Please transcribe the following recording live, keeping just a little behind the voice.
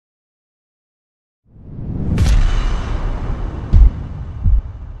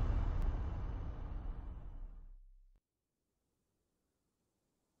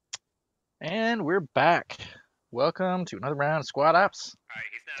And we're back. Welcome to another round of Squad Ops.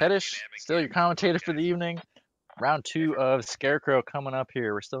 Tedish, still your commentator for the evening. Round two of Scarecrow coming up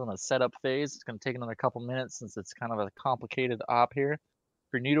here. We're still in a setup phase. It's going to take another couple minutes since it's kind of a complicated op here. If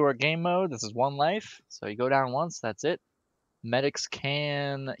you're new to our game mode, this is one life. So you go down once, that's it. Medics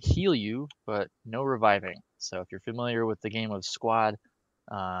can heal you, but no reviving. So if you're familiar with the game of Squad,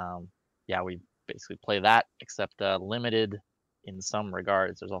 yeah, we basically play that, except limited in some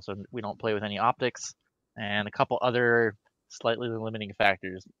regards. There's also, we don't play with any optics and a couple other slightly limiting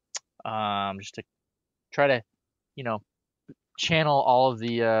factors, just to try to, you know, channel all of the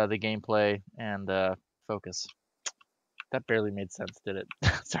gameplay and focus. That barely made sense, did it?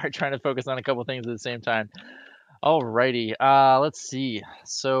 Sorry, trying to focus on a couple things at the same time. Alrighty, let's see.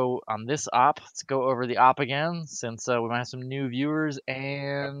 So on this op, let's go over the op again, since we might have some new viewers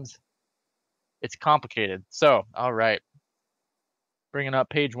and it's complicated. So, all right. Bringing up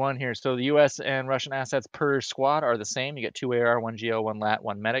page one here. So the U.S. and Russian assets per squad are the same. You get 2 AR, 1 GO, 1 LAT,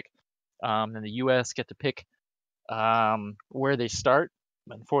 1 medic. Then the U.S. get to pick where they start.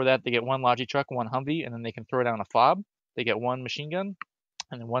 And for that, they get 1 Logi truck, 1 Humvee, and then they can throw down a fob. They get 1 machine gun.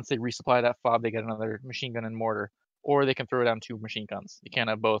 And then once they resupply that fob, they get another machine gun and mortar. Or they can throw down 2 machine guns. You can't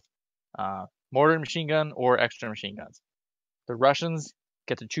have both mortar and machine gun or extra machine guns. The Russians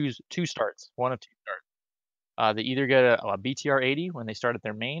get to choose 2 starts, 1 of 2 starts. They either get a BTR 80 when they start at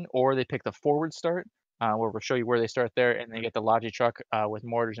their main, or they pick the forward start, where we'll show you where they start there, and they get the Logi truck with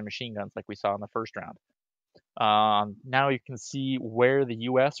mortars and machine guns like we saw in the first round. Now you can see where the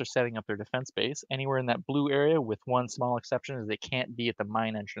U.S. are setting up their defense base. Anywhere in that blue area, with one small exception, is they can't be at the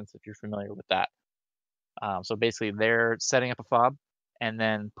mine entrance if you're familiar with that. So basically, they're setting up a fob and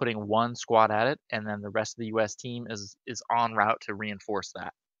then putting 1 squad at it, and then the rest of the U.S. team is en route to reinforce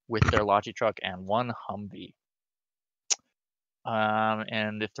that with their Logi truck and 1 Humvee.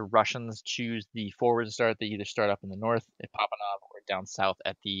 And if the Russians choose the forward start, they either start up in the north at Papanov or down south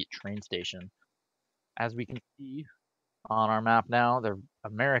at the train station. As we can see on our map now, the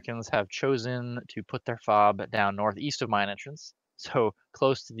Americans have chosen to put their fob down northeast of mine entrance, so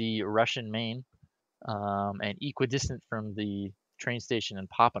close to the Russian main, and equidistant from the train station in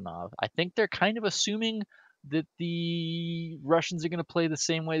Papanov. I think they're kind of assuming that the Russians are going to play the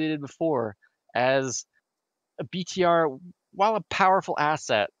same way they did before, as a BTR, while a powerful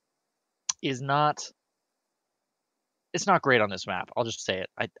asset, is not, it's not great on this map. I'll just say it.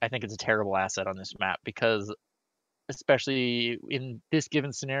 I think it's a terrible asset on this map because, especially in this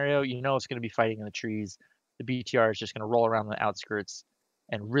given scenario, you know it's going to be fighting in the trees. The BTR is just going to roll around the outskirts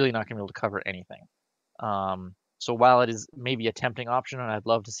and really not going to be able to cover anything. So while it is maybe a tempting option, and I'd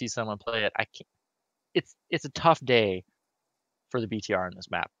love to see someone play it, I can't. It's a tough day for the BTR in this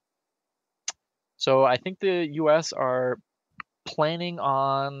map. So I think the U.S. are planning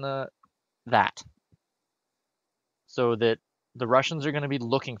on that, so that the Russians are going to be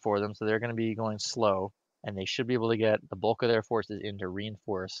looking for them, so they're going to be going slow, and they should be able to get the bulk of their forces in to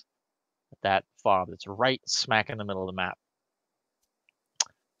reinforce that fob that's right smack in the middle of the map.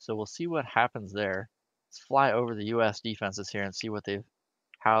 So we'll see what happens there. Let's fly over the U.S. defenses here and see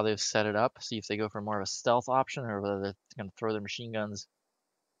how they've set it up. See if they go for more of a stealth option, or whether they're going to throw their machine guns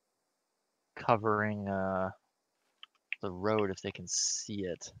covering the road if they can see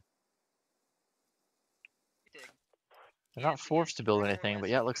it. They're not forced to build anything, but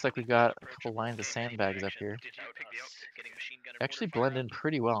yeah, it looks like we've got a couple lines of sandbags up here. They actually blend in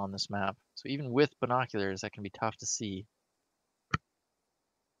pretty well on this map, so even with binoculars, that can be tough to see.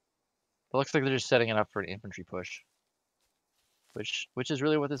 It looks like they're just setting it up for an infantry push, which is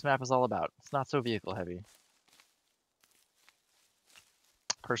really what this map is all about. It's not so vehicle heavy.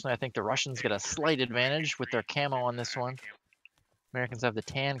 Personally, I think the Russians get a slight advantage with their camo on this one. Americans have the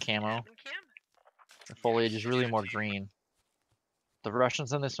tan camo. The foliage is really more green. The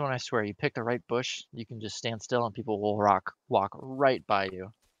Russians on this one, I swear, you pick the right bush, you can just stand still and people will walk right by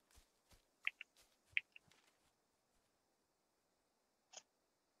you.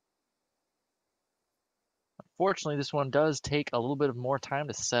 Unfortunately, this one does take a little bit of more time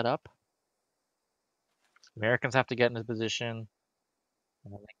to set up. Americans have to get into position,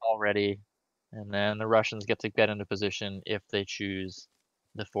 and then all ready, and then the Russians get to get into position if they choose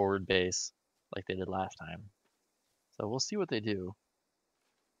the forward base like they did last time. So we'll see what they do.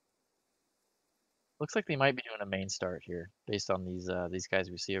 Looks like they might be doing a main start here, based on these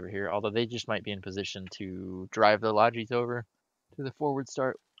guys we see over here. Although they just might be in position to drive the Logis over to the forward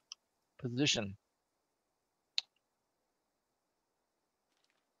start position.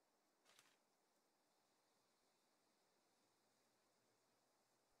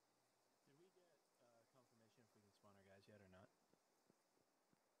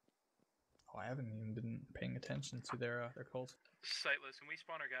 haven't even been paying attention to their calls. Sightless, can we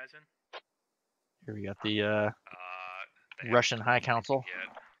spawn our guys in? Here we got the Russian High Council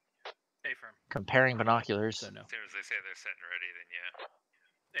A-firm. comparing binoculars. So no. As soon as they say they're set and ready, then yeah.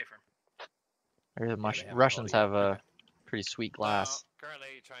 A-firm. The Russians have a pretty sweet glass.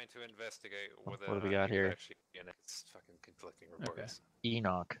 Currently trying to investigate whether what do we got here? Actually, it's fucking conflicting reports. Okay.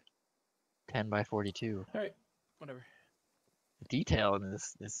 Enoch, 10 by 42. All right, whatever. The detail in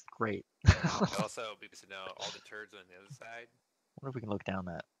this is great. Also, people should know all the turds on the other side. I wonder if we can look down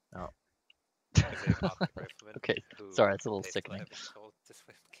that. Oh. Okay, sorry, it's a little sickening.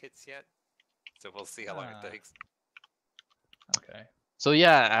 Kids yet, so we'll see how long it takes. Okay. So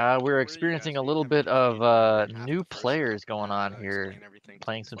yeah, we're experiencing a little bit of new players going on here,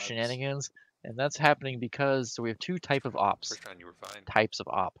 playing some shenanigans, and that's happening because we have two types of ops.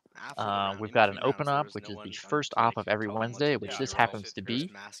 We've got an open op, which is the first op of every Wednesday, which this happens to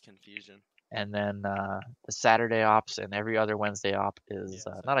be. And then the Saturday ops and every other Wednesday op is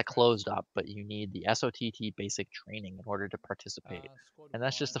not a closed op, but you need the SOTT basic training in order to participate. And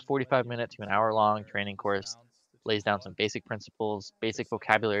that's just a 45-minute to an hour-long training course. Lays down some basic principles, basic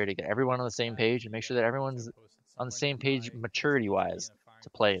vocabulary to get everyone on the same page and make sure that everyone's on the same page maturity-wise to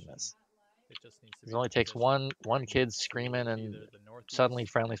play in this. It only takes one kid screaming and suddenly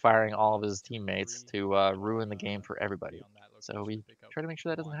friendly firing all of his teammates to ruin the game for everybody. So we try to make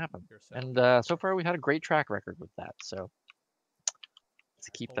sure that doesn't happen. And so far we had a great track record with that. So let's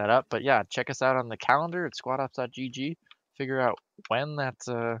keep that up. But yeah, check us out on the calendar at squadops.gg. Figure out when that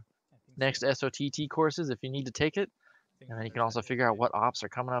next SOTT courses if you need to take it. And then you can also figure out what ops are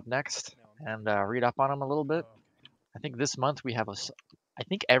coming up next and read up on them a little bit. I think this month we have I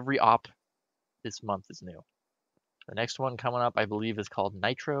think every op this month is new. The next one coming up, I believe, is called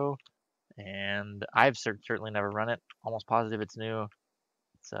Nitro, and I've certainly never run it. Almost positive it's new.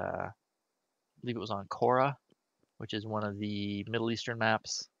 It's I believe it was on Korra, which is one of the Middle Eastern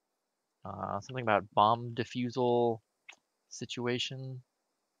maps. Something about bomb defusal situation,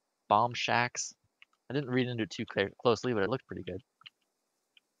 bomb shacks. I didn't read into it too closely, but it looked pretty good.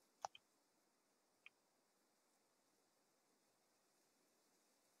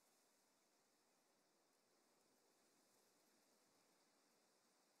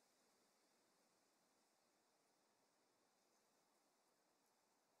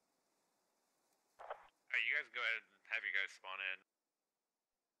 Alright, you guys go ahead and have you guys spawn in.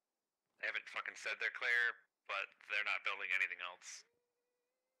 They haven't fucking said they're clear, but they're not building anything else.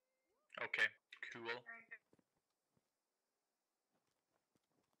 Okay, cool.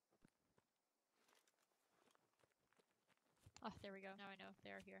 Oh, there we go. Now I know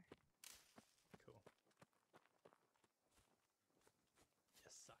they are here. Cool.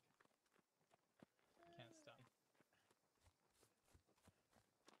 Yes, suck. Can't stop.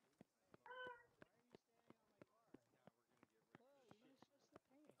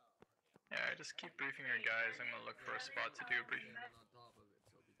 Yeah, just keep briefing your guys. I'm gonna look for a spot to do a briefing.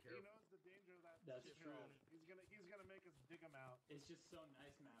 That's true. He's gonna make us dig him out. It's just so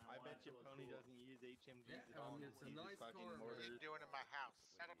nice, man. I bet you Pony doesn't use HMGs at all. It's a nice car. What are you doing in my house?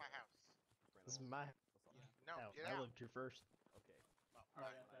 Out of my house. This is my. No, get I out. lived here first. Okay.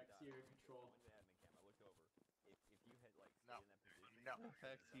 Alright, FX, you're in control. I looked over. If you had like stayed in that position. No.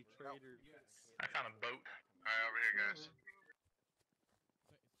 Taxi traders. I found a boat. Alright, over here, guys.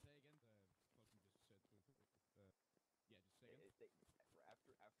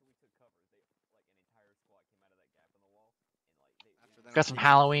 After we took cover, they like an entire squad came out of that gap in the wall, and like Got some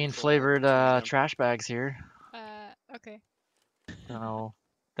Halloween flavored trash bags here. Okay. Don't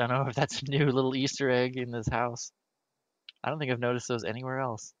know if that's a new little Easter egg in this house. I don't think I've noticed those anywhere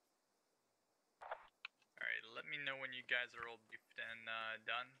else. Alright, let me know when you guys are all briefed and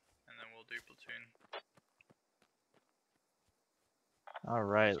done, and then we'll do platoon.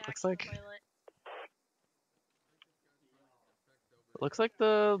 Alright, looks like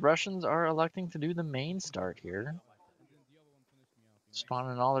the Russians are electing to do the main start here.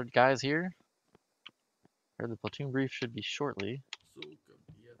 Spawning all their guys here. Or the platoon brief should be shortly.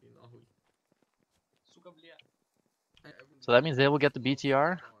 So that means they will get the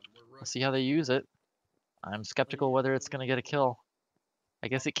BTR. Let's see how they use it. I'm skeptical whether it's going to get a kill. I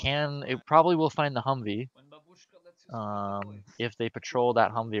guess it can. It probably will find the Humvee if they patrol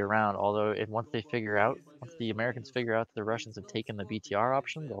that Humvee around. Although once the Americans figure out that the Russians have taken the BTR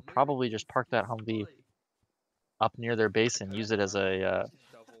option, they'll probably just park that Humvee up near their base and use it as a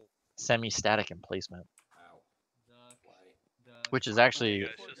semi-static emplacement. Which is actually,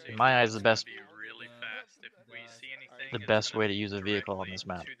 in my eyes, the best way to use a vehicle on this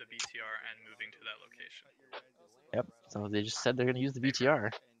map. To the BTR and moving to that location. Yep. So they just said they're going to use the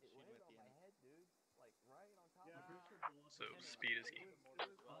BTR.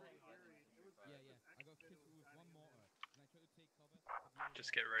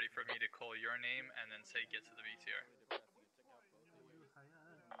 Just get ready for me to call your name and then say get to the BTR.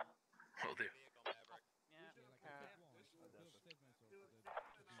 Will do.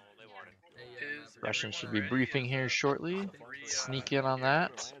 Russians should be briefing here shortly. Sneak in on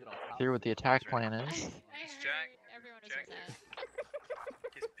that. Hear what the attack plan is. Jack. Everyone is Jack. sad.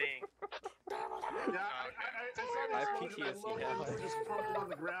 He's peeing. Yeah, I I have saw this one, PTSD and now. I just crumpled on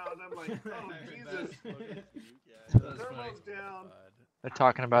the ground. I'm like, oh Jesus. Thermo's down. They're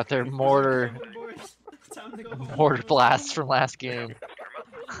talking about their mortar blast from last game.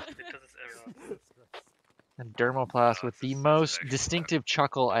 And Dermoplast with the most distinctive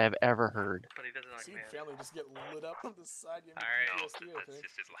chuckle I have ever heard. But he doesn't like See man. family just get lit up on the side. Give me Alright, PTSD, I that's think.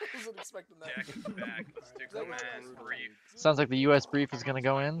 just his life. Wasn't expecting that. Jack is back. Let's do command brief. Sounds like the US brief is gonna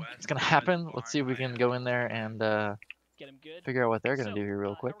go in. It's gonna happen. Let's see if we can go in there and Get him good. figure out what they're gonna So, do here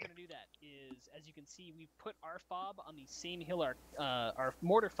real How quick. we're gonna do that is, as you can see, we put our fob on the same hill our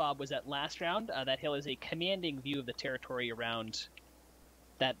mortar fob was at last round. That hill is a commanding view of the territory around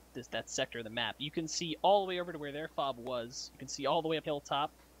that sector of the map. You can see all the way over to where their fob was. You can see all the way up hilltop.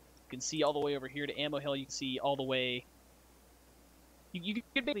 You can see all the way over here to Ammo Hill. You can see all the way. You can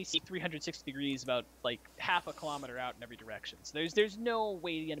basically see 360 degrees, about like half a kilometer out in every direction. So there's no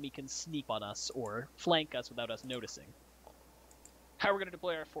way the enemy can sneak on us or flank us without us noticing. How we're going to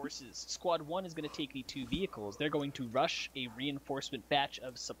deploy our forces. Squad 1 is going to take the 2 vehicles. They're going to rush a reinforcement batch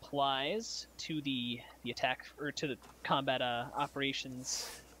of supplies to the attack, or to the combat operations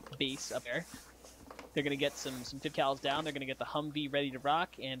base up there. They're going to get some 5 cals down. They're going to get the Humvee ready to rock,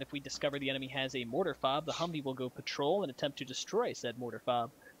 and if we discover the enemy has a mortar fob, the Humvee will go patrol and attempt to destroy said mortar fob.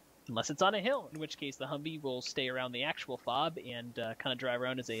 Unless it's on a hill, in which case the Humvee will stay around the actual fob and kind of drive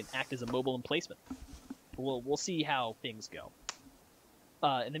around act as a mobile emplacement. We'll see how things go.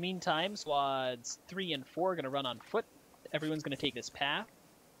 In the meantime, squads 3 and 4 are going to run on foot. Everyone's going to take this path,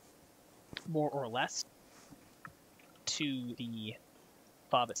 more or less, to the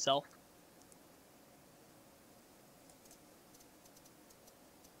fob itself.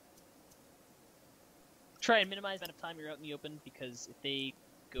 Try and minimize the amount of time you're out in the open, because if they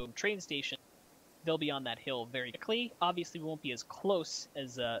go to train station, they'll be on that hill very quickly. Obviously, we won't be as close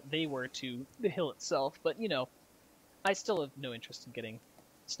as they were to the hill itself, but, you know, I still have no interest in getting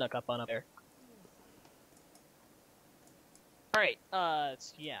snuck up on up there. Alright,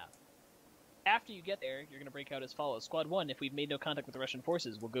 yeah. After you get there, you're going to break out as follows. Squad 1, if we've made no contact with the Russian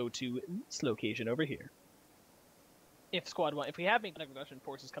forces, we'll go to this location over here. If we have made contact with Russian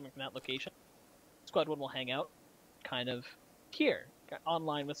forces coming from that location, Squad 1 will hang out kind of here,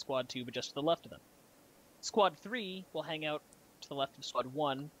 online with Squad 2, but just to the left of them. Squad 3 will hang out to the left of Squad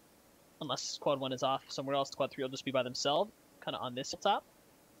 1, unless Squad 1 is off somewhere else. Squad 3 will just be by themselves, kind of on this top.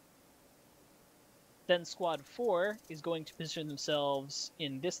 Then Squad 4 is going to position themselves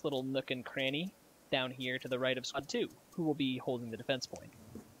in this little nook and cranny down here to the right of Squad 2, who will be holding the defense point.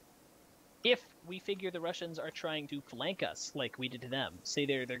 If we figure the Russians are trying to flank us like we did to them, say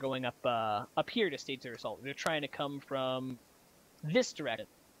they're going up here to stage their assault, they're trying to come from this direction,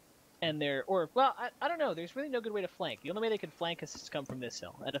 and I don't know, there's really no good way to flank. The only way they could flank us is to come from this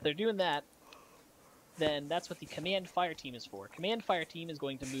hill, and if they're doing that, then that's what the command fire team is for. Command fire team is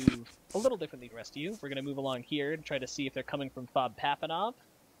going to move a little differently than the rest of you. We're going to move along here and try to see if they're coming from Fob Papanov.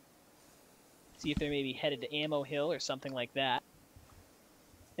 See if they're maybe headed to Ammo Hill or something like that.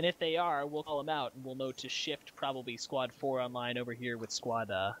 And if they are, we'll call them out, and we'll know to shift probably Squad 4 online over here with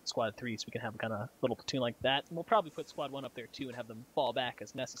Squad 3, so we can have a kind of little platoon like that. And we'll probably put Squad 1 up there too and have them fall back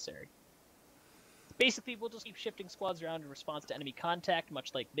as necessary. Basically, we'll just keep shifting squads around in response to enemy contact,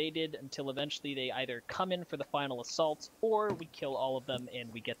 much like they did, until eventually they either come in for the final assault, or we kill all of them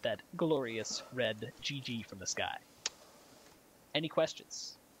and we get that glorious red GG from the sky. Any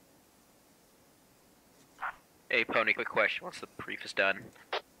questions? Hey, Pony, quick question. Once the brief is done.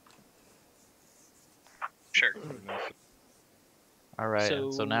 Sure.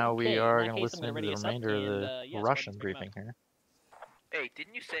 Alright, so now we okay, are in that going to case, listen I'm to gonna the ready us up, remainder of and, the yes, Russian let's bring 'em briefing here. Hey,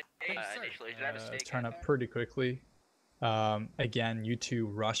 didn't you say initially, did I have a mistake? Turn up pretty quickly. Again, you two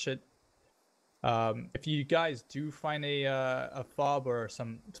rush it. If you guys do find a fob or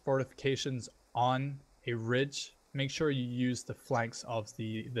some fortifications on a ridge, make sure you use the flanks of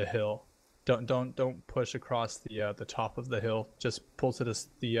the hill. Don't push across the top of the hill. Just pull to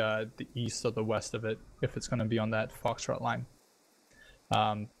the east or the west of it if it's going to be on that Foxtrot line.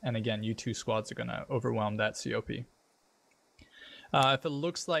 And again, you two squads are going to overwhelm that COP. If it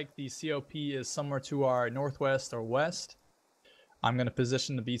looks like the COP is somewhere to our northwest or west, I'm going to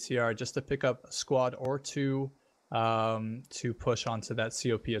position the BTR just to pick up a squad or two to push onto that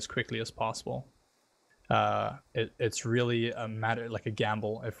COP as quickly as possible. It's really a matter, like a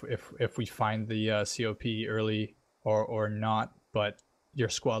gamble, if we find the COP early or not, but your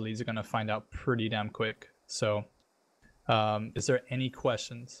squad leads are going to find out pretty damn quick. So is there any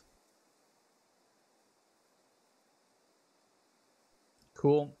questions?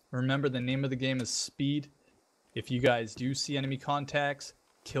 Cool. Remember, the name of the game is speed. If you guys do see enemy contacts,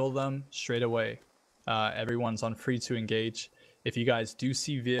 kill them straight away. Everyone's on free to engage. If you guys do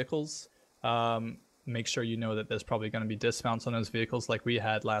see vehicles, make sure you know that there's probably going to be dismounts on those vehicles like we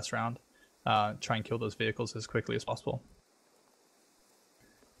had last round. Try and kill those vehicles as quickly as possible.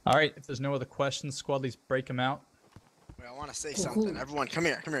 All right, if there's no other questions, squad leads, break them out. Wait, I want to say something. Everyone, come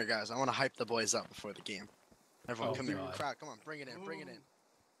here, guys. I want to hype the boys up before the game. Everyone, come here. Crowd, come on, bring it in.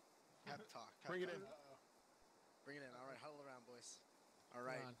 Pep talk. Bring it in. Bring it in. All right, huddle around, boys. All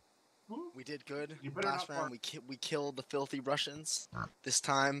right. We did good last round. We killed the filthy Russians. This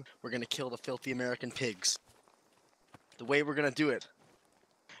time, we're going to kill the filthy American pigs. The way we're going to do it,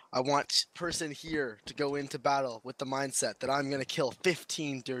 I want person here to go into battle with the mindset that I'm going to kill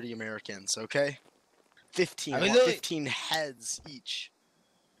 15 dirty Americans, okay? 15. I want 15 heads each.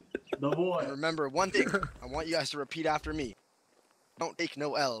 The boy. And remember one thing. I want you guys to repeat after me. Don't take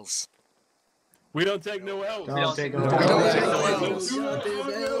no L's. We don't take no L's. Don't take no L's.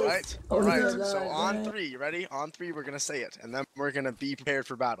 Right? All right. So on 3, you ready? On 3, we're gonna say it, and then we're gonna be prepared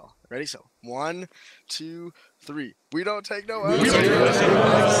for battle. Ready? So 1, 2, 3. We don't take no L's.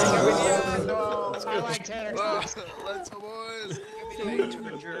 Let's go, boys.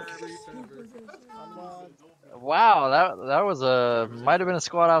 Wow, that was might have been a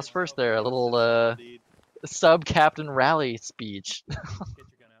squad ops first there. A little sub captain rally speech.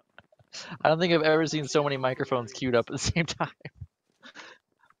 I don't think I've ever seen so many microphones queued up at the same time.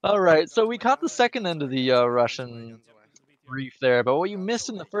 All right, so we caught the second end of the Russian brief there, but what you missed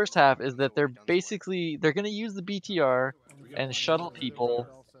in the first half is that they're going to use the BTR and shuttle people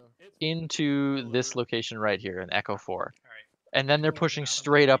into this location right here in Echo 4. And then they're pushing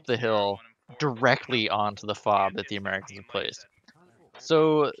straight up the hill directly onto the fob that the Americans have placed.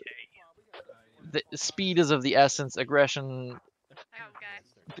 So the speed is of the essence, aggression,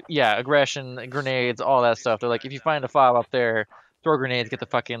 grenades, all that stuff. They're like, if you find a fob up there, throw grenades, get the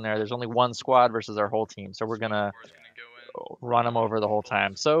fuck in there. There's only one squad versus our whole team, so we're gonna run them over the whole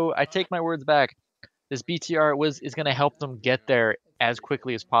time. So I take my words back. This BTR is gonna help them get there as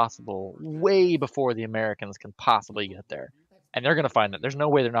quickly as possible, way before the Americans can possibly get there. And they're gonna find it. There's no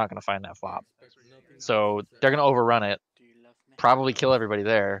way they're not gonna find that fob. So they're gonna overrun it, probably kill everybody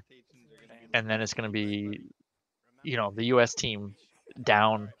there, and then it's gonna be, the U.S. team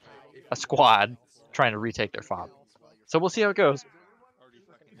down a squad trying to retake their fob. So we'll see how it goes.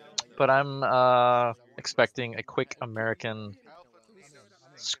 But I'm expecting a quick American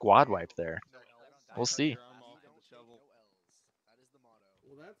squad wipe there. We'll see.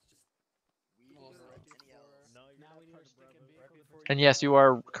 And yes, you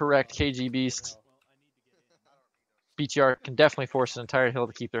are correct, KG Beast. BTR can definitely force an entire hill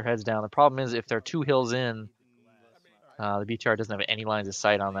to keep their heads down. The problem is if they're 2 hills in, the BTR doesn't have any lines of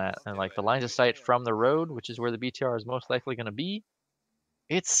sight on that. And like the lines of sight from the road, which is where the BTR is most likely going to be,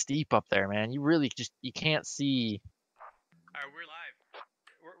 it's steep up there, man. You really you can't see. Alright, we're live.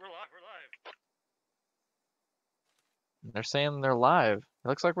 We're live. They're saying they're live. It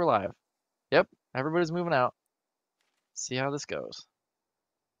looks like we're live. Yep, everybody's moving out. See how this goes.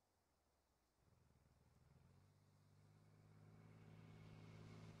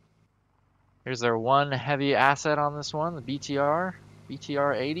 Here's their one heavy asset on this one, the BTR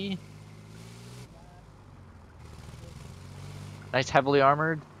 80. Nice heavily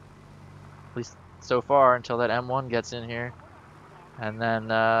armored, at least so far until that M1 gets in here. And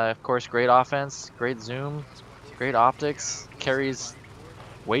then, of course, great offense, great zoom, great optics, carries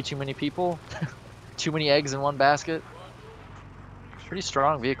way too many people, too many eggs in one basket. Pretty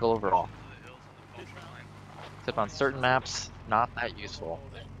strong vehicle overall. Except on certain maps, not that useful.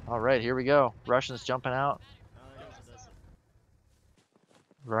 All right, here we go. Russians jumping out,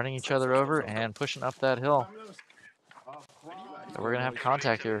 running each other over, and pushing up that hill. So we're gonna have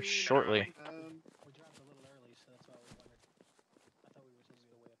contact here shortly.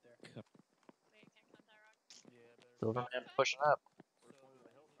 Silverman pushing up.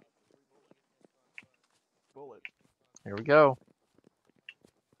 Here we go.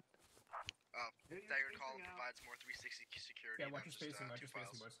 Staggered column provides more 360 security. Yeah, watch your spacing,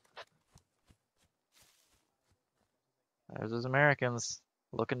 boys. There's those Americans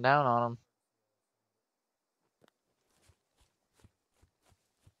looking down on them.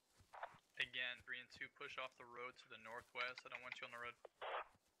 Again, 3 and 2 push off the road to west. I don't want you on the road.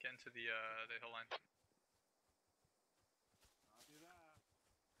 Get into the hill line.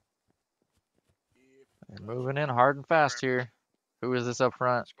 They're moving in hard and fast here. Who is this up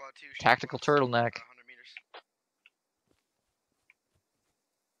front? Squad 2, Tactical turtleneck. 100 meters.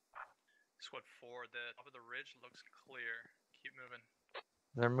 Squad 4, the top of the ridge looks clear. Keep moving.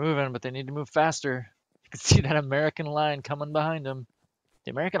 They're moving, but they need to move faster. You can see that American line coming behind them.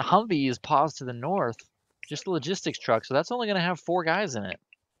 The American Humvee is paused to the north. Just a logistics truck, so that's only going to have 4 guys in it.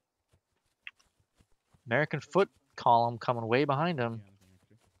 American foot column coming way behind them.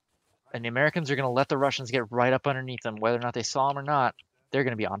 And the Americans are going to let the Russians get right up underneath them. Whether or not they saw them or not, they're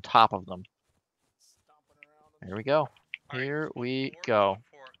going to be on top of them. Here we go. Here we go.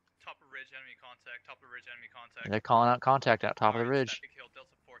 Top of ridge, enemy contact. Top of ridge, enemy contact. And they're calling out contact out top of the ridge. Static hill,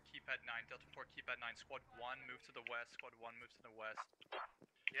 Delta 4, keep at 9. Delta 4, keep at 9. Squad 1, move to the west. Squad 1, move to the west.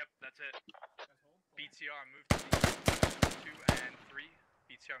 Yep, that's it. BTR, move to the east. 2 and 3.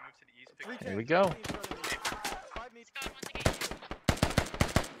 BTR, move to the east. Here we go.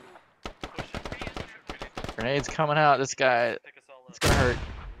 Grenades coming out. This guy, it's gonna hurt.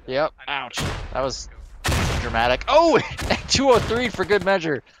 Yep. Ouch. That was dramatic. Oh, 203 for good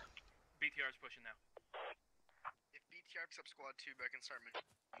measure. BTR's pushing now. If BTR picks up squad 2, back and start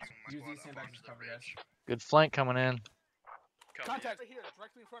Use these sandbags to cover, guys. Good flank coming in. Contact right here,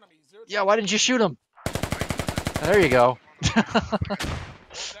 directly in front of me. Yeah, why didn't you shoot him? There you go.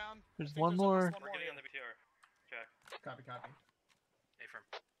 There's one more. We're getting on the BTR. Check. Copy, copy. A-firm.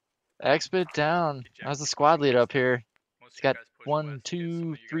 Expert down. How's the squad lead up here? It's got 1,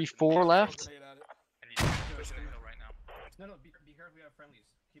 2, 3, 4 left. No, be careful, we have friendlies.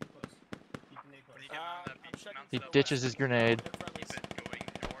 Keep it close. Keep the nade close. He ditches his grenade. Keep it going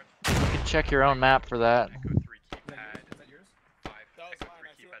north. You can check your own map for that. Echo 3, keep at 5. Echo 3,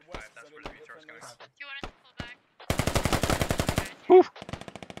 keep at 5. That's where the BTR's going. Do you want us to pull back? Whew.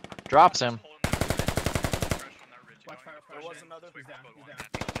 Drops him. Watch fire. There was another. He's down. He's down.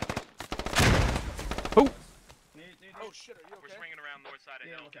 Who? Oh shit, are you okay? We're swinging around north side of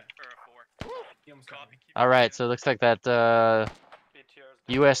hill. Okay. Or 4. He almost got Copy. me. Keep All right, so it looks like that BTR's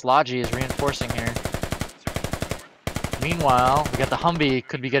U.S. Logi is reinforcing here. Meanwhile, we got the Humvee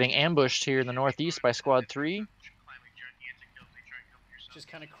could be getting ambushed here in the northeast by Squad 3. Just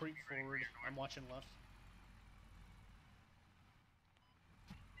kind of creep forward. I'm watching left.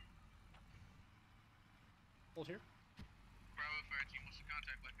 Hold here.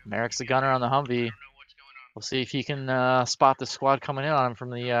 Merrick's the gunner on the Humvee. We'll see if he can spot the squad coming in on him from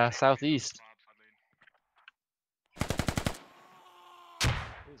the southeast. He's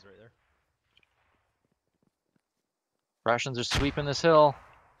right there. Russians are sweeping this hill.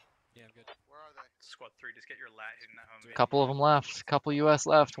 Yeah, I'm good. Where are they? Squad 3, just get your lat hitting that home. A couple of them left. A couple U.S.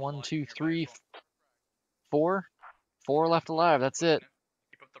 left. 1, 2, 3, 4. 4 left alive. That's it.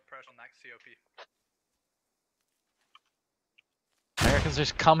 Keep up the pressure on that COP. Americans are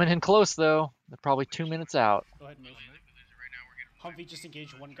coming in close though. They're probably 2 minutes out. Go ahead and move. Humvee just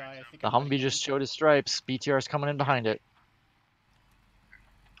engaged one guy. I think The Humvee just showed his stripes. BTR's coming in behind it.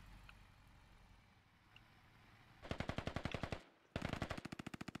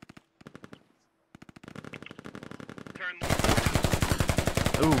 Turn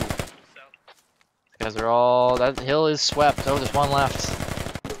Ooh. These guys are all... That hill is swept. Oh, there's one left.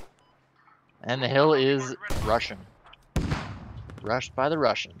 And the hill is Russian. Rushed by the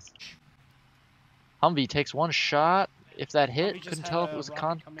Russians. Humvee takes one shot. If that hit, just couldn't had tell if a it was a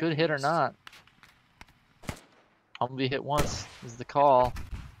rocket come in good hit or east. not. Humvee hit once is the call.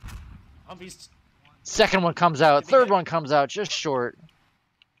 Humvee's Second one comes out. Third one comes out just short.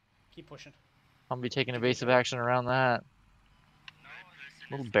 keep pushing. Humvee taking evasive action around that.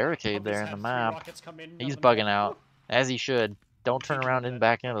 Little barricade there in the map. He's bugging out, as he should. Don't turn around and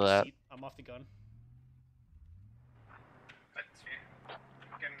back into that. I'm off the gun.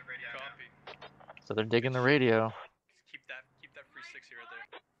 Getting the radio now. Copy. So they're digging the radio. Keep that 360 right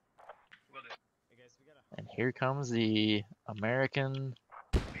there. Will do. Hey guys, we gotta. And here comes the American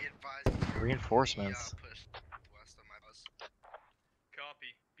Be advised, reinforcements. pushed west of my bus.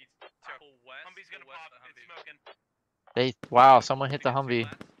 Copy. BTR full west. Humvee's gonna full west pop. of the It's Humvee. smoking. Wow, someone hit the Humvee.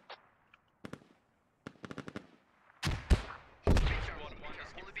 Hold the BTR, hold the BTR,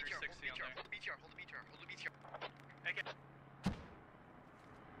 hold the BTR, hold the BTR, hold the BTR, hold the BTR, hold the BTR.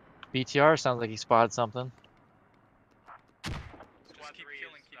 BTR sounds like he spotted something. Just keep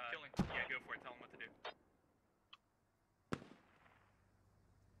killing, keep killing. Yeah, go for it. Tell him what to do.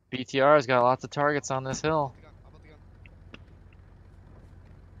 BTR's got lots of targets on this hill. How about the gun?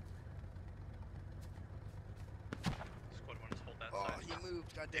 Squad 1, just hold that Oh, side. he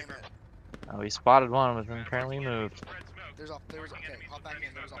moved. God damn it. Oh, he spotted one, but then apparently he moved. Spread smoke. Okay, hop back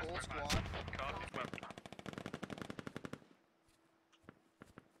in. There was a whole squad. Copy, smoke.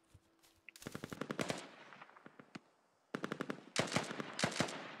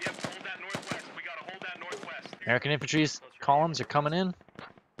 Yep, hold that northwest. We gotta hold that northwest. American infantry's columns are coming in.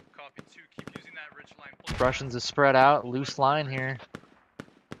 Copy 2. Keep using that ridge line. Pull Russians are spread out, loose line here.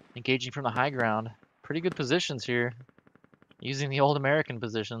 Engaging from the high ground. Pretty good positions here. Using the old American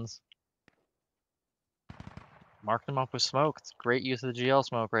positions. Mark them up with smoke. It's great use of the GL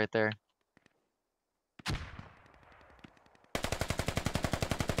smoke right there. Be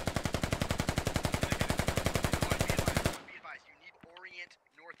advised, you need to orient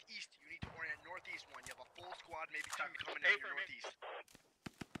northeast. You need to orient northeast one. You have a full squad, maybe two coming down your northeast.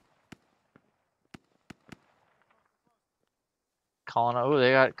 Calling, oh, they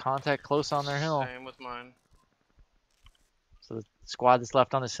got contact close on their hill. Same with mine. So the squad that's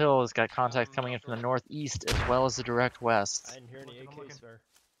left on this hill has got contact coming in from the northeast as well as the direct west. I didn't hear any AKs, sir.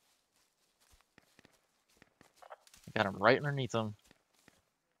 Got him right underneath them.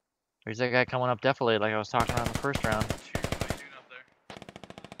 There's that guy coming up defilade like I was talking about in the first round.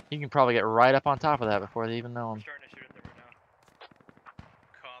 He can probably get right up on top of that before they even know him. Starting to shoot at them right now.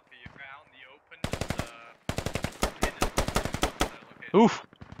 Copy. Around the open, Oof!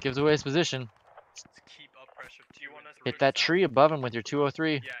 Gives away his position. Just keep up pressure. Do you want us to Hit that tree above him with your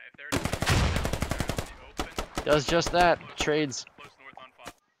 203. Yeah, if they're out in the open. Does just that. Trades. Close north on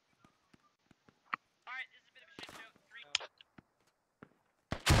 5. Alright, this is a bit of a shit show.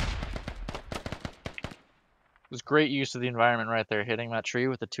 3. It was great use of the environment right there, hitting that tree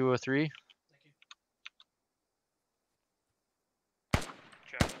with the 203.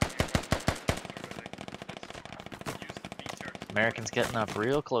 Americans getting up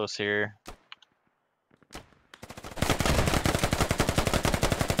real close here.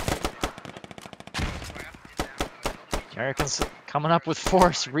 Americans coming up with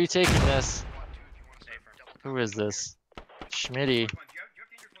force, retaking this. Who is this? Schmitty.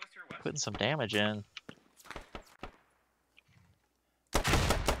 Putting some damage in.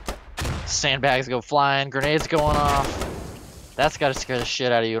 Sandbags go flying, grenades going off. That's gotta scare the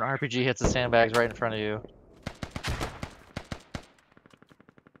shit out of you. An RPG hits the sandbags right in front of you.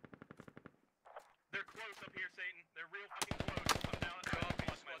 They're close up here, Satan. They're real fucking close. I'm down at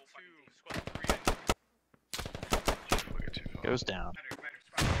squad 2, squad 3. Goes down.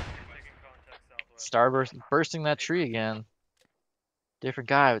 Starburst bursting that tree again. Different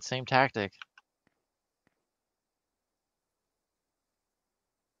guy, but same tactic.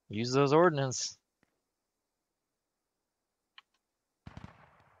 Use those ordnance.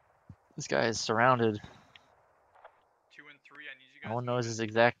 This guy is surrounded. 2 and 3, I need you guys. No one knows his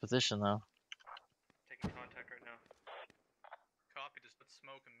exact position though. Taking contact right now. Copy, just put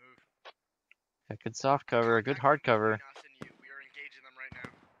smoke and move. Got good soft cover, a good hard cover. We are engaging them right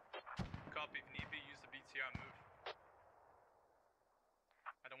now. Copy, if need be, use the BTR and move.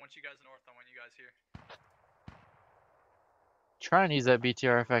 I don't want you guys north, I want you guys here. Try and use that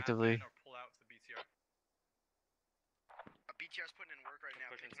BTR effectively. Or pull out to the BTR. BTR's putting in work right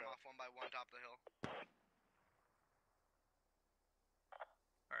now, taking them off one by one top of the hill.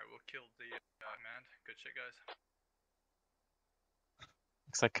 Alright, we'll kill the command. Good shit, guys.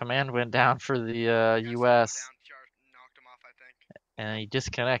 Looks like command went down for the US. Knocked him off, I think. And he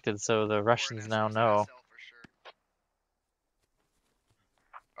disconnected, so the Russians now know.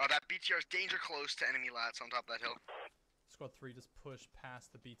 Oh, that BTR's danger close to enemy lats on top of that hill. Squad 3, just push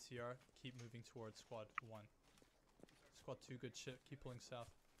past the BTR. Keep moving towards Squad 1. Squad 2, good shit. Keep pulling south.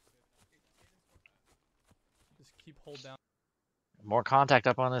 Just keep hold down. More contact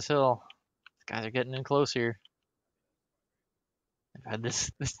up on this hill. These guys are getting in close here. I've had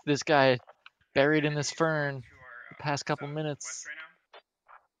this guy buried in this fern the past couple minutes.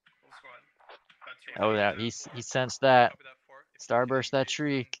 Oh, yeah, he sensed that. Starburst that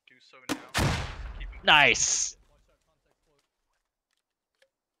tree. Nice!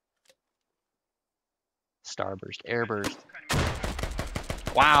 Starburst, airburst.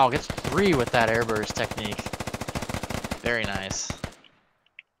 Wow, gets 3 with that airburst technique. Very nice.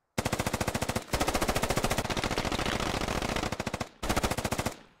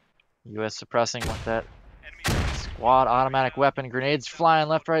 US suppressing with that squad automatic weapon. Grenades flying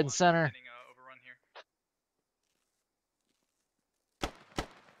left, right, and center.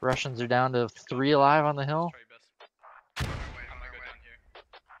 Russians are down to 3 alive on the hill.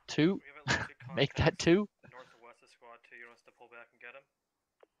 2. Make that 2. Northwest of squad 2, you want us to pull back and get him?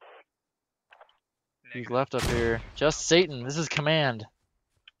 Who's left up here? Just Satan. This is command.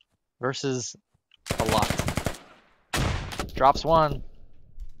 Versus a lot. Drops 1.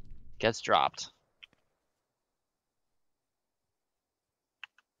 Gets dropped.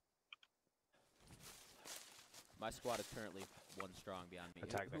 My squad is currently 1 strong beyond me.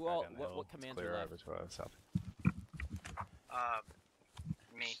 Attack that Who guy all? down the What, hill. what commands Clear are out left? as well. South.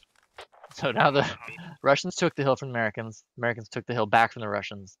 Me. So now the Russians took the hill from the Americans. The Americans took the hill back from the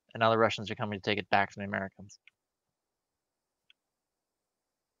Russians, and now the Russians are coming to take it back from the Americans.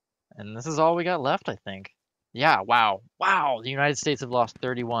 And this is all we got left, I think. Yeah, wow. Wow, the United States have lost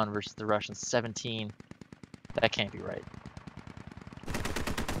 31 versus the Russians 17. That can't be right.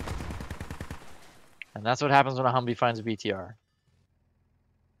 And that's what happens when a Humvee finds a BTR.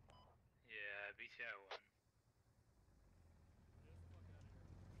 Yeah, BTI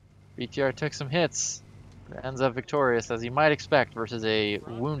won. BTR took some hits, but ends up victorious, as you might expect, versus a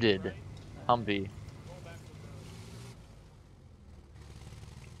wounded Humvee.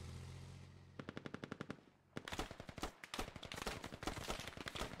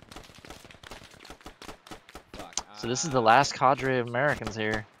 So this is the last cadre of Americans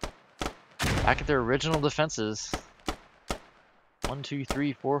here. Back at their original defenses. 1, 2,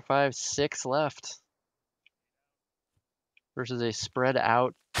 3, 4, 5, 6 left. Versus a spread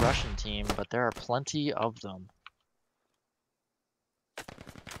out Russian team, but there are plenty of them.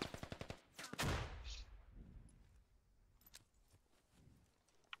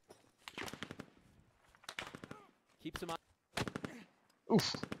 Keep some.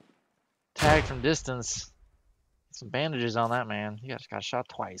 Oof. Tag from distance. Some bandages on that man. He just got shot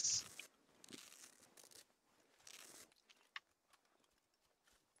twice.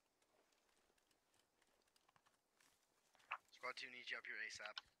 Squad 2 needs you up here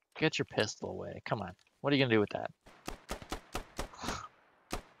ASAP. Get your pistol away. Come on. What are you gonna do with that?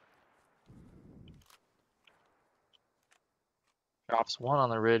 Drops one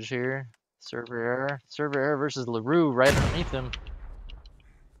on the ridge here. Server error. Server error versus LaRue right underneath him.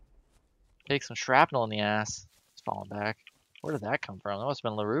 Takes some shrapnel in the ass. He's falling back. Where did that come from? That must have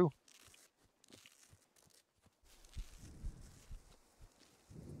been LaRue.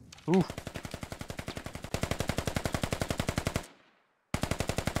 Ooh.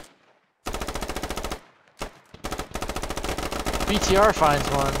 BTR finds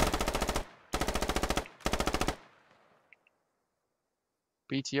one.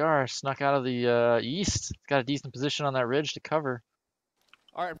 BTR snuck out of the east. Got a decent position on that ridge to cover.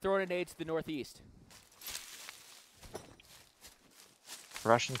 All right, I'm throwing a nade to the northeast.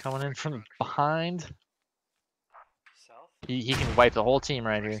 Russian coming in from behind. South? He can wipe the whole team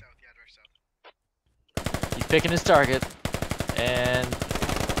right here. He's picking his target. And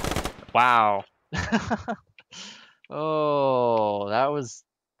wow. Oh, that was,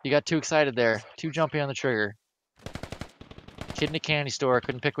 you got too excited there. Too jumpy on the trigger. Kid in a candy store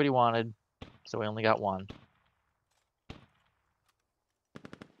couldn't pick what he wanted, so we only got one.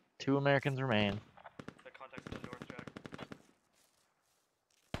 2 Americans remain. The contact to the north, Jack.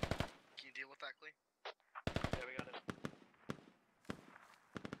 Can you deal with that, Clee? Yeah, we got it.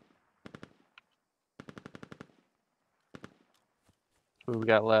 Who we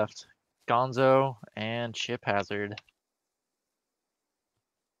got left? Gonzo and Chip Hazard.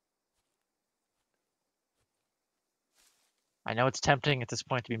 I know it's tempting at this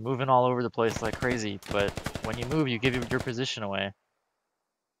point to be moving all over the place like crazy, but when you move, you give your position away.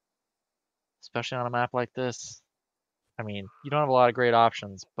 Especially on a map like this. I mean, you don't have a lot of great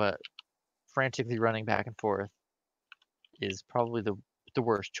options, but frantically running back and forth is probably the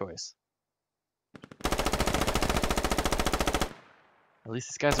worst choice. At least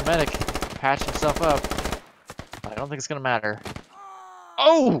this guy's a medic. Patched himself up. I don't think it's gonna matter.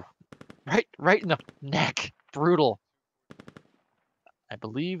 Oh! Right in the neck. Brutal. I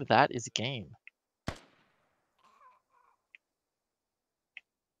believe that is game.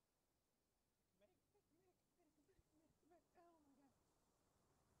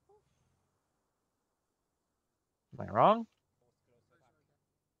 Am I wrong?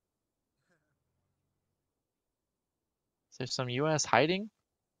 Is there some US hiding?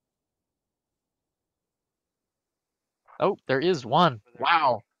 Oh, there is one.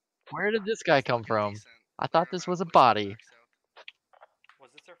 Wow. Where did this guy come from? I thought this was a body. Was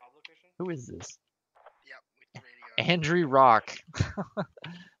this our fob location? Who is this? Yep, we radio. Andrew Rock.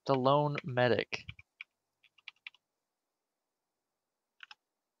 The lone medic.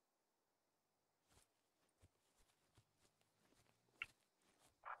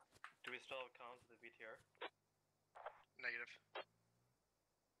 Do we still have comms with the BTR? Negative.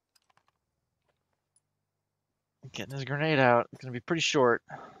 Getting his grenade out. It's gonna be pretty short.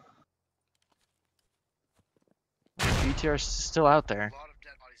 BTR's still out there. A lot of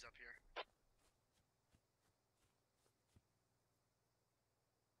dead bodies up here.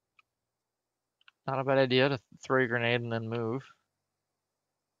 Not a bad idea to throw your grenade and then move.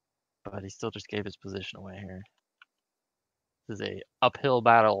 But he still just gave his position away here. This is a uphill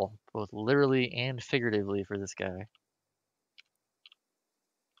battle, both literally and figuratively for this guy.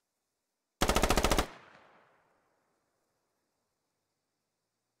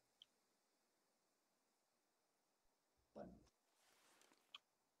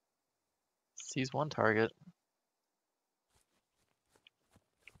 Sees one target.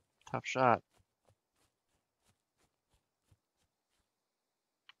 Tough shot.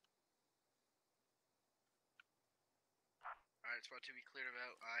 Alright, spot 2 we cleared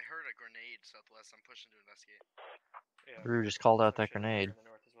about. I heard a grenade southwest. I'm pushing to investigate. Yeah, Rue just called out some that shit over grenade. in the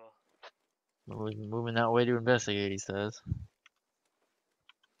north as well. Moving that way to investigate, he says.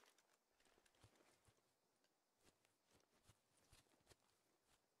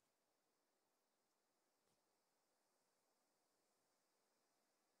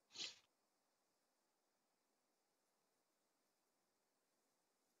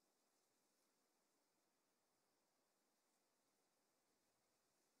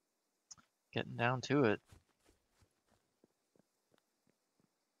 Getting down to it.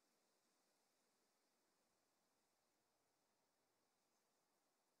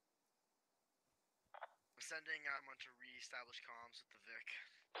 Sending, I'm on to re-establish comms with the Vic.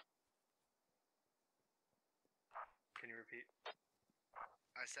 Can you repeat?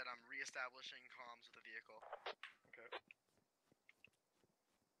 I said I'm re-establishing comms with the vehicle. Okay.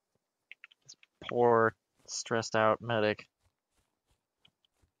 Poor, stressed out medic.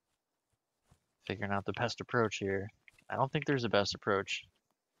 Figuring out the best approach here. I don't think there's a best approach.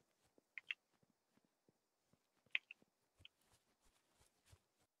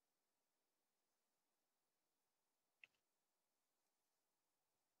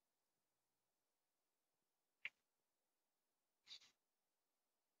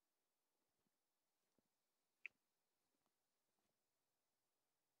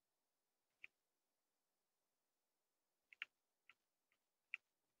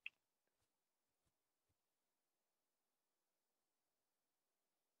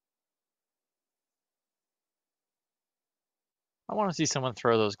 I want to see someone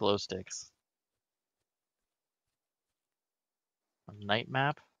throw those glow sticks. A night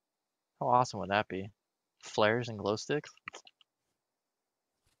map? How awesome would that be? Flares and glow sticks?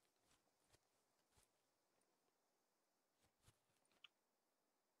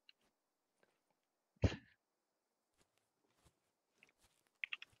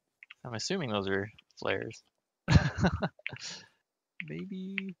 I'm assuming those are flares.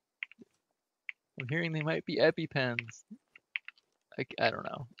 Maybe. I'm hearing they might be EpiPens. I don't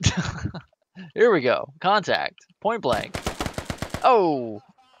know. Here we go. Contact. Point blank. Oh!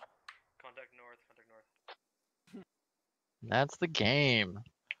 Contact north. That's the game.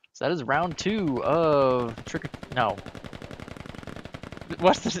 So that is round 2 of trick or no.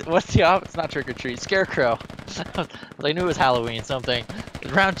 What's the op? It's not trick or treat. Scarecrow. I knew it was Halloween something.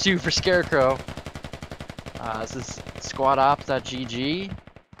 It's round 2 for Scarecrow. This is squadops.gg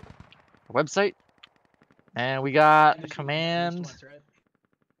website, and we got a command.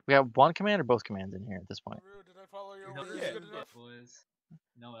 We have one command or both commands in here at this point. Did I follow your orders?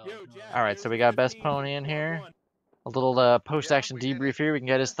 All right, so we got Best Pony in here. A little post-action debrief here. We can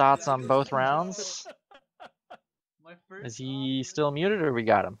get his thoughts on both rounds. Is he still muted, or we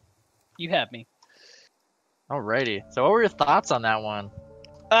got him? You have me. Alrighty. So what were your thoughts on that one?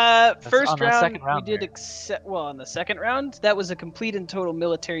 First round, second round we did well, on the second round, that was a complete and total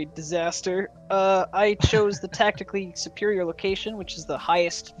military disaster. I chose the tactically superior location, which is the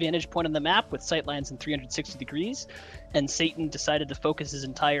highest vantage point on the map with sightlines in 360 degrees, and Satan decided to focus his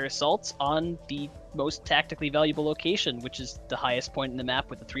entire assaults on the most tactically valuable location, which is the highest point in the map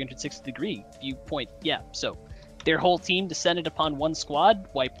with a 360 degree viewpoint. Yeah, so their whole team descended upon one squad,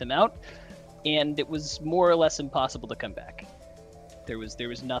 wiped them out, and it was more or less impossible to come back. There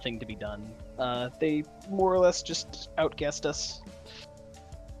was nothing to be done. They more or less just outguessed us.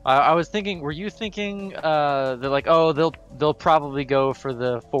 I was thinking, were you thinking they're like, oh, they'll probably go for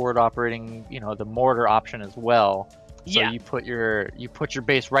the forward operating, the mortar option as well. So yeah. you put your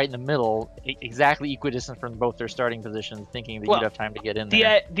base right in the middle, exactly equidistant from both their starting positions, thinking that you'd have time to get in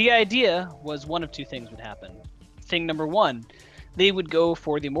there. The idea was one of two things would happen. Thing number one, they would go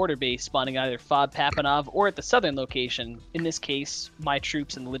for the mortar base spawning either FOB Papanov or at the southern location. In this case, my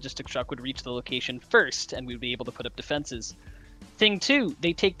troops and the logistics truck would reach the location first, and we'd be able to put up defenses. Thing two,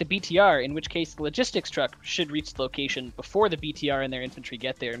 they take the BTR, in which case the logistics truck should reach the location before the BTR and their infantry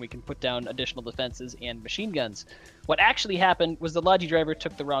get there, and we can put down additional defenses and machine guns. What actually happened was the Logi driver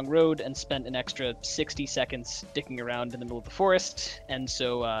took the wrong road and spent an extra 60 seconds dicking around in the middle of the forest, and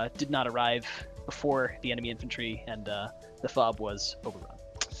so did not arrive before the enemy infantry, and the FOB was overrun.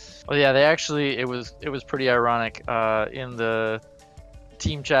 Well, yeah, they actually it was pretty ironic. In the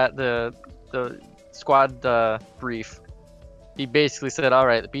team chat, the squad brief, he basically said, all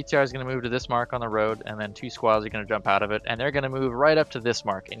right, the BTR is going to move to this mark on the road, and then 2 squads are going to jump out of it, and they're going to move right up to this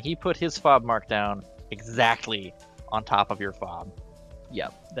mark. And he put his fob mark down exactly on top of your fob.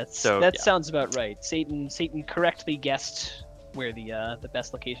 Yep, So, that yeah. sounds about right. Satan correctly guessed where the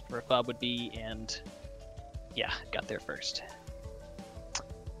best location for a fob would be, and yeah, got there first.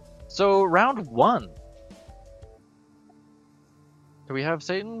 So round 1. Do we have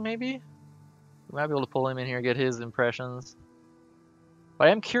Satan? Maybe we might be able to pull him in here, get his impressions. But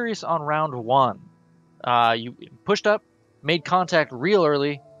I am curious on round 1. You pushed up, made contact real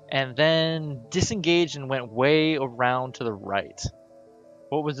early, and then disengaged and went way around to the right.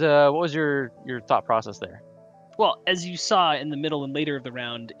 What was your thought process there? Well, as you saw in the middle and later of the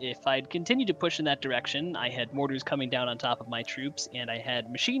round, if I'd continued to push in that direction, I had mortars coming down on top of my troops, and I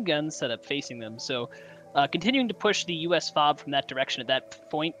had machine guns set up facing them. So continuing to push the US FOB from that direction at that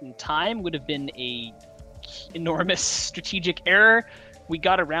point in time would have been a enormous strategic error. We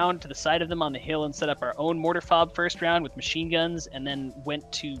got around to the side of them on the hill and set up our own mortar fob first round with machine guns, and then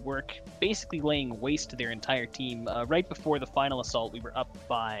went to work basically laying waste to their entire team. Right before the final assault, we were up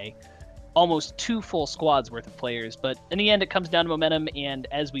by almost 2 full squads worth of players, but in the end it comes down to momentum, and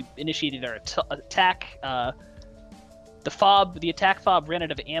as we initiated our attack, the attack fob ran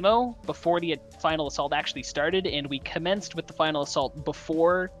out of ammo before the final assault actually started, and we commenced with the final assault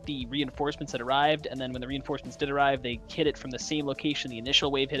before the reinforcements had arrived, and then when the reinforcements did arrive, they hit it from the same location the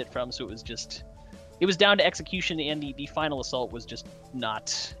initial wave hit it from, so it was down to execution, and the final assault was just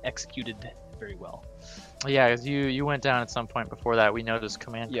not executed very well. Yeah, because you went down at some point before that. We noticed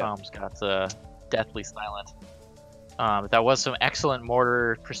command comms got deathly silent. But that was some excellent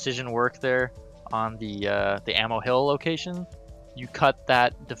mortar precision work there on the ammo hill location. You cut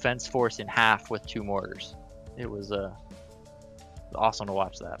that defense force in half with 2 mortars. It was awesome to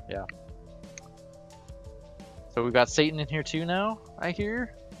watch that. Yeah. So we've got Satan in here too now, I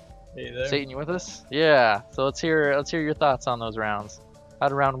hear. Hey there. Satan, you with us? Yeah. So let's hear your thoughts on those rounds. How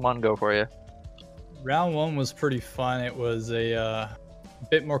did round 1 go for you? Round 1 was pretty fun. It was a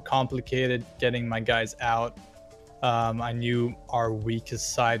bit more complicated getting my guys out. I knew our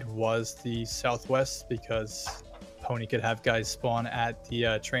weakest side was the southwest because Pony could have guys spawn at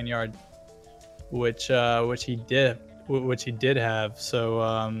the train yard, which he did have. So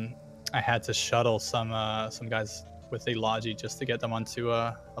I had to shuttle some guys with a Logi just to get them onto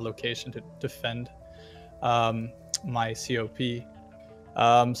a location to defend my COP.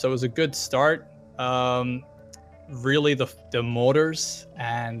 So it was a good start. Really the mortars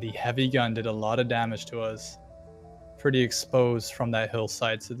and the heavy gun did a lot of damage to us. Pretty exposed from that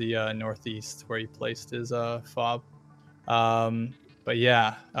hillside to the northeast where he placed his fob. But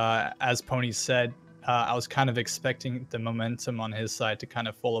yeah, as Pony said, I was kind of expecting the momentum on his side to kind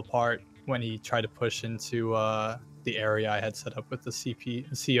of fall apart when he tried to push into the area I had set up with the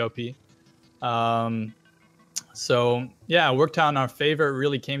COP. So yeah, it worked out in our favor. It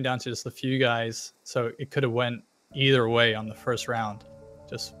really came down to just a few guys, so it could have went either way on the first round.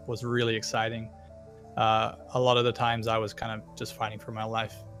 Just was really exciting. A lot of the times I was kind of just fighting for my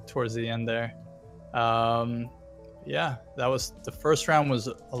life towards the end there. Yeah, that was the first round. Was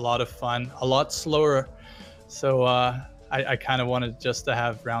a lot of fun, a lot slower. So I kind of wanted just to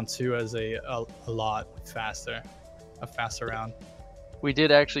have round 2 as a lot faster, a faster round. We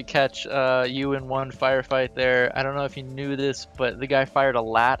did actually catch you in one firefight there. I don't know if you knew this, but the guy fired a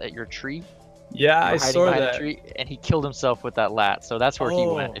lat at your tree. Yeah, I saw that. Tree, and he killed himself with that lat. So that's where he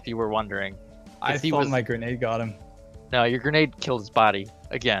went, if you were wondering. I thought my grenade got him. No, your grenade killed his body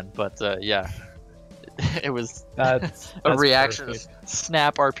again. But yeah, it was that's a reaction. Perfect.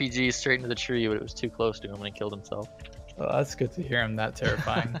 Snap RPG straight into the tree, but it was too close to him and he killed himself. Well, that's good to hear him that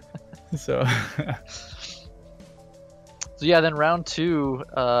terrifying. So yeah, then round 2,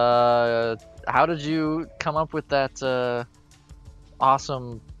 how did you come up with that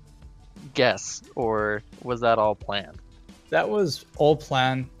awesome guess, or was that all planned? That was all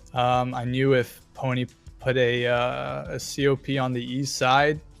planned. I knew if Pony put a COP on the east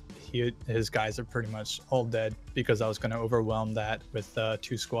side, his guys are pretty much all dead because I was going to overwhelm that with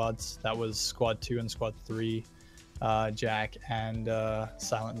 2 squads. That was Squad 2 and Squad 3, Jack and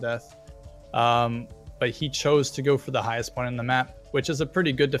Silent Death. But he chose to go for the highest point on the map, which is a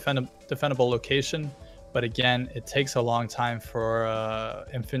pretty good defendable location. But again, it takes a long time for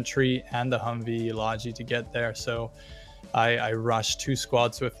infantry and the Humvee Logi to get there. So I rushed 2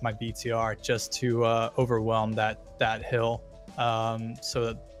 squads with my BTR just to overwhelm that hill, so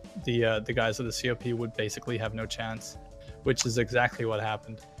that the guys of the COP would basically have no chance, which is exactly what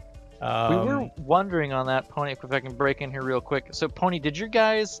happened. We were wondering on that, Pony, if I can break in here real quick. So, Pony, did your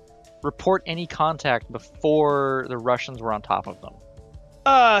guys report any contact before the Russians were on top of them?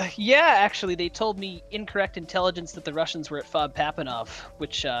 Yeah, actually, they told me incorrect intelligence that the Russians were at FOB Papanov,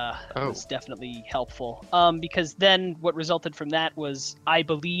 which was definitely helpful. Because then what resulted from that was I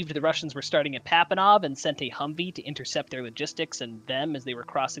believed the Russians were starting at Papanov and sent a Humvee to intercept their logistics and them as they were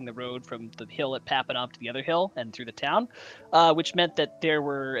crossing the road from the hill at Papanov to the other hill and through the town, which meant that there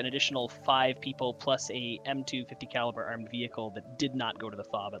were an additional 5 people plus a M2 50 caliber armed vehicle that did not go to the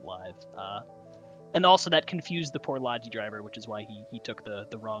FOB at Live. And also that confused the poor Logi driver, which is why he took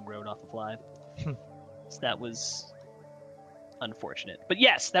the wrong road off of Live. So that was unfortunate. But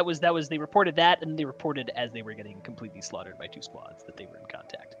yes, that was they reported that, and they reported as they were getting completely slaughtered by 2 squads that they were in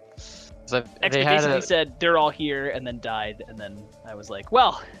contact. So They basically said they're all here, and then died, and then I was like,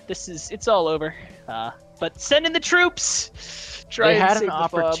 well, it's all over. But send in the troops. They had an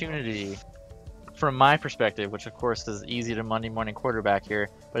opportunity. From my perspective, which of course is easy to Monday morning quarterback here,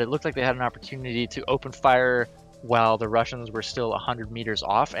 but it looked like they had an opportunity to open fire while the Russians were still 100 meters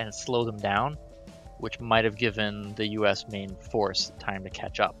off and slow them down, which might have given the U.S. main force time to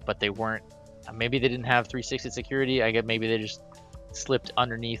catch up. But they weren't. Maybe they didn't have 360 security. I guess maybe they just slipped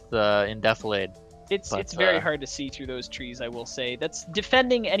underneath the Indefilade. It's very hard to see through those trees, I will say. That's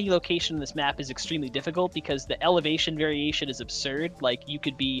defending any location on this map is extremely difficult because the elevation variation is absurd. Like, you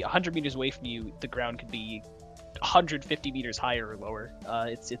could be 100 meters away from you, the ground could be 150 meters higher or lower.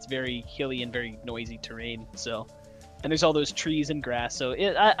 It's very hilly and very noisy terrain. So, and there's all those trees and grass. So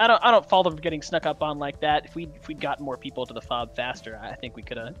I don't fault them for getting snuck up on like that. If we'd gotten more people to the FOB faster, I think we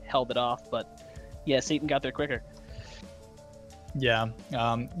could have held it off. But yeah, Satan got there quicker. Yeah,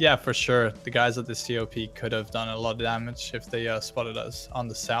 yeah, for sure. The guys at the COP could have done a lot of damage if they spotted us on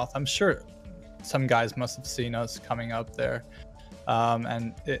the south. I'm sure some guys must have seen us coming up there,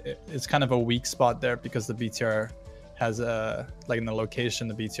 and it's kind of a weak spot there because the BTR has like in the location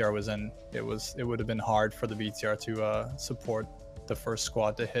the BTR was in. It would have been hard for the BTR to support the first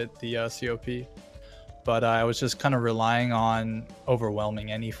squad to hit the COP. But I was just kind of relying on overwhelming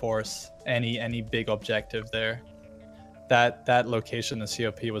any force, any big objective there. That location the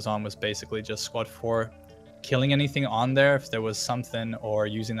COP was on was basically just Squad 4 killing anything on there if there was something, or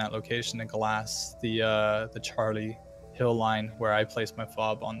using that location to glass the Charlie Hill line where I placed my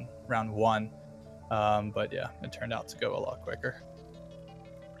FOB on round 1. But yeah, it turned out to go a lot quicker.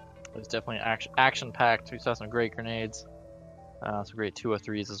 It was definitely action-packed. We saw some great grenades, some great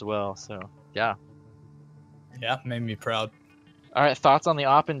 203s as well. So yeah, made me proud. All right, thoughts on the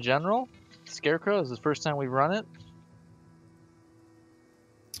op in general? Scarecrow, this is the first time we've run it.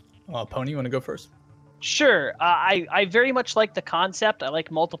 Pony, you want to go first? Sure. I very much like the concept. I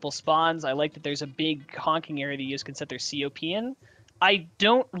like multiple spawns. I like that there's a big honking area the US can set their COP in. I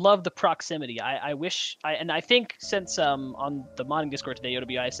don't love the proximity. I wish, and I think since on the modding Discord today,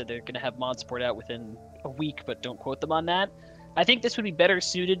 OWI said they're going to have mod support out within a week, but don't quote them on that. I think this would be better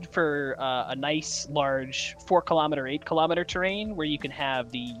suited for a nice, large 4-kilometer, 8-kilometer terrain where you can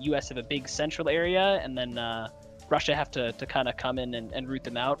have the US have a big central area, and then Russia have to kind of come in and root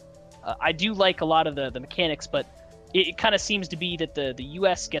them out. I do like a lot of the mechanics, but it kind of seems to be that the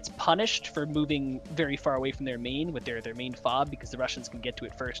U.S. gets punished for moving very far away from their main with their main FOB because the Russians can get to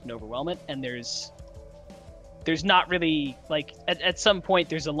it first and overwhelm it. And there's not really, like, at some point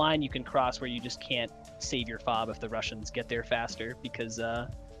there's a line you can cross where you just can't save your FOB if the Russians get there faster, because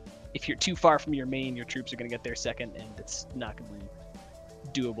if you're too far from your main, your troops are going to get there second, and it's not going to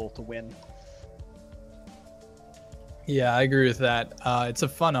be doable to win. Yeah, I agree with that. It's a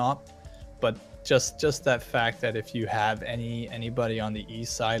fun op, but just that fact that if you have anybody on the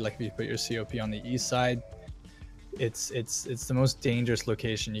east side, like if you put your COP on the east side, it's the most dangerous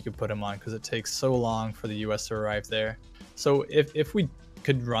location you could put them on because it takes so long for the US to arrive there. So if we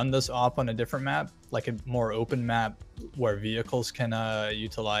could run this op on a different map, like a more open map where vehicles can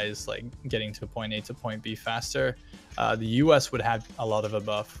utilize like getting to point A to point B faster, the US would have a lot of a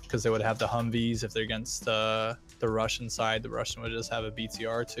buff because they would have the Humvees. If they're against the Russian side, the Russian would just have a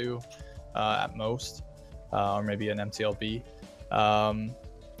BTR too at most, or maybe an MTLB.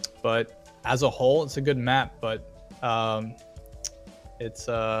 But as a whole, it's a good map, but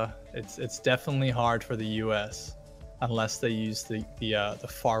it's definitely hard for the US unless they use the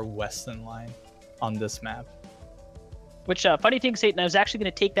far western line on this map. Which, funny thing, Satan, I was actually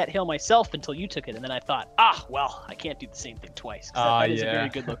going to take that hill myself until you took it, and then I thought, well, I can't do the same thing twice. That is a very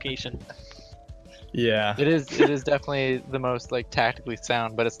good location. Yeah. It is definitely the most like tactically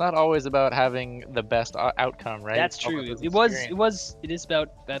sound, but it's not always about having the best outcome, right? That's It's all about true. those It is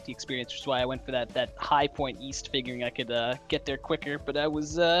about the experience, which is why I went for that high point east, figuring I could get there quicker. But I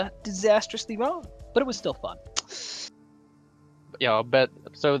was disastrously wrong. But it was still fun. Yeah, I'll bet.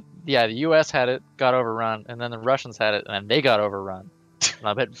 So yeah, the U.S. had it, got overrun, and then the Russians had it, and then they got overrun. And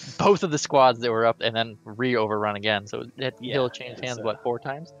I bet both of the squads that were up and then re-overrun again. So Hill changed hands what 4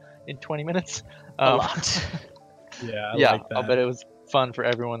 times in 20 minutes. A lot. Yeah, I Yeah, like that. I'll bet it was fun for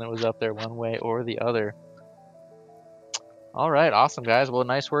everyone that was up there, one way or the other. All right, awesome guys. Well,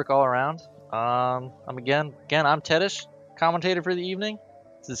 nice work all around. I'm Tedish, commentator for the evening.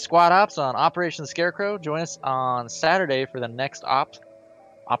 This is Squad Ops on Operation Scarecrow. Join us on Saturday for the next op,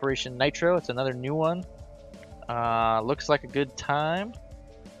 Operation Nitro. It's another new one. Looks like a good time.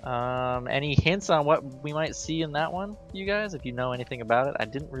 Any hints on what we might see in that one, you guys? If you know anything about it, I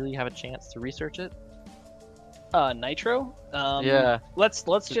didn't really have a chance to research it. Nitro. Yeah.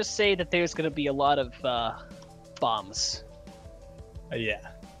 Let's just say that there's gonna be a lot of bombs. Yeah.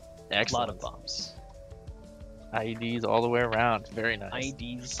 Excellent. A lot of bombs. IEDs all the way around. Very nice.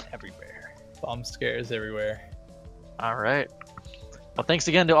 IEDs everywhere. Bomb scares everywhere. All right. Well, thanks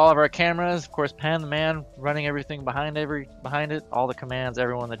again to all of our cameras. Of course, Pan the man running everything behind it. All the commands,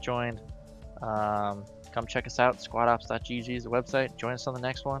 everyone that joined. Come check us out. SquadOps.gg is the website. Join us on the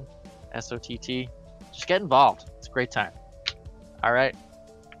next one. SOTT. Just get involved. It's a great time. All right.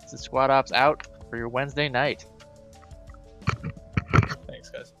 This is Squad Ops out for your Wednesday night.